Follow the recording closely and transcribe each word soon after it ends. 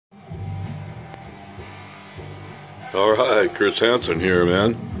Alright, Chris Hansen here,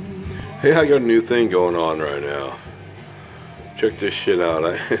 man. Hey, I got a new thing going on right now. Check this shit out.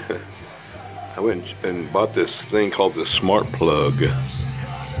 I went and bought this thing called the Smart Plug.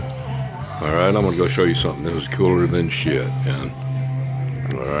 Alright, I'm gonna go show you something. This is cooler than shit, man.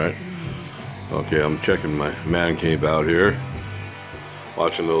 Alright. Okay, I'm checking my man cave out here.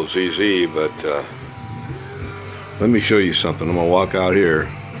 Watching little ZZ, but let me show you something. I'm gonna walk out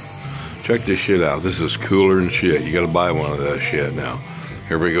here. Check this shit out. This is cooler than shit. You gotta buy one of that shit now.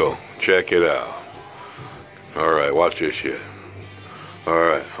 Here we go. Check it out. Alright, watch this shit.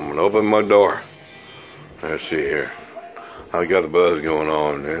 Alright, I'm gonna open my door. Let's see here. I got a buzz going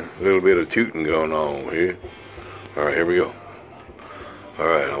on, man. A little bit of tooting going on here. Alright, here we go.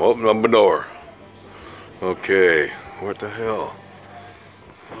 Alright, I'm opening up my door. Okay, what the hell?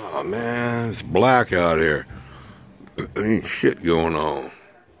 Oh man, it's black out here. There ain't shit going on.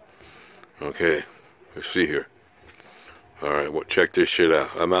 Okay, let's see here. Alright, well, check this shit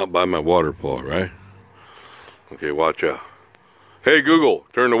out. I'm out by my waterfall, right? Okay, watch out. Hey Google,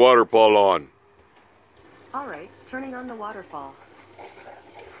 turn the waterfall on. Alright, turning on the waterfall.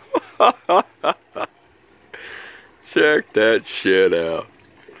 Check that shit out.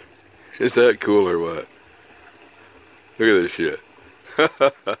 Is that cool or what? Look at this shit.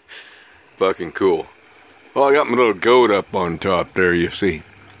 Fucking cool. Well, I got my little goat up on top there, you see.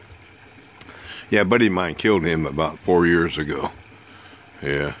 Yeah, a buddy of mine killed him about 4 years ago.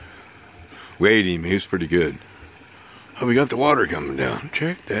 Yeah. Weighed him, he was pretty good. Oh, we got the water coming down.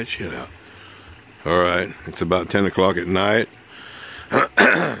 Check that shit out. Alright, it's about 10 o'clock at night.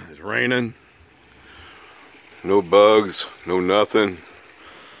 It's raining. No bugs, no nothing.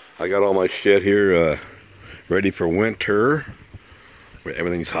 I got all my shit here ready for winter.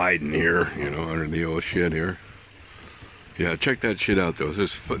 Everything's hiding here, you know, under the old shit here. Yeah, check that shit out though.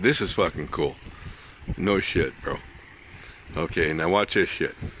 This is fucking cool. No shit, bro. Okay, now watch this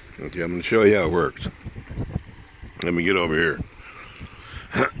shit. Okay, I'm gonna show you how it works. Let me get over here.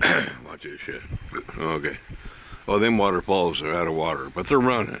 Watch this shit. Okay. Oh, them waterfalls are out of water, but they're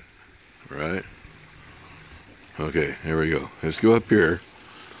running. Right? Okay, here we go. Let's go up here.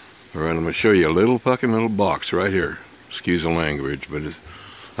 Alright, I'm gonna show you a little box right here. Excuse the language, but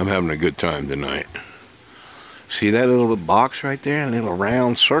I'm having a good time tonight. See that little box right there? A little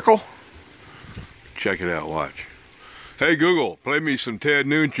round circle? Check it out, watch. Hey Google, play me some Ted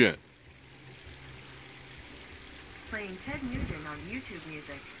Nugent. Playing Ted Nugent on YouTube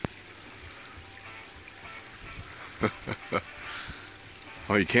Music.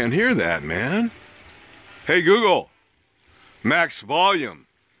 Oh, you can't hear that, man. Hey Google, max volume.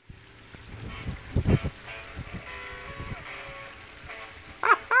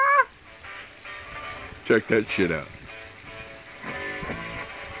 Check that shit out.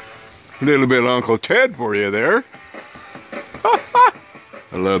 A little bit of Uncle Ted for you there. I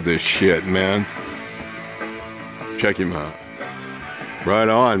love this shit, man. Check him out. Right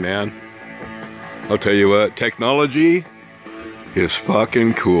on, man. I'll tell you what, technology is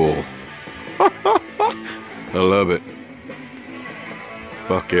fucking cool. I love it.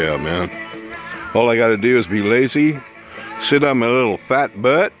 Fuck yeah, man. All I gotta do is be lazy, sit on my little fat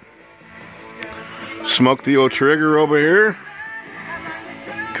butt, smoke the old trigger over here,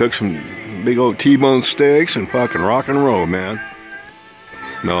 cook some big old T-bone steaks, and fucking rock and roll, man.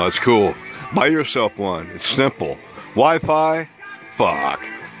 No, it's cool. Buy yourself one. It's simple. Wi-Fi? Fuck.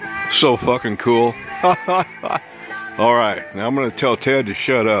 So fucking cool. Alright, now I'm going to tell Ted to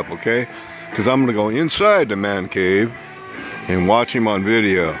shut up, okay? Because I'm going to go inside the man cave and watch him on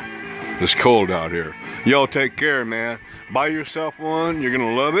video. It's cold out here. Y'all take care, man. Buy yourself one. You're going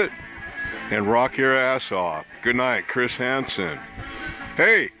to love it. And rock your ass off. Good night, Chris Hansen.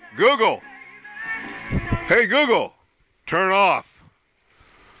 Hey, Google. Hey, Google. Turn off.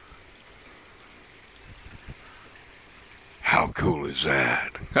 How cool is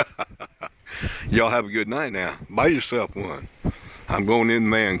that? Y'all have a good night now. Buy yourself one. I'm going in the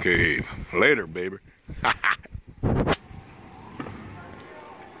man cave. Later, baby.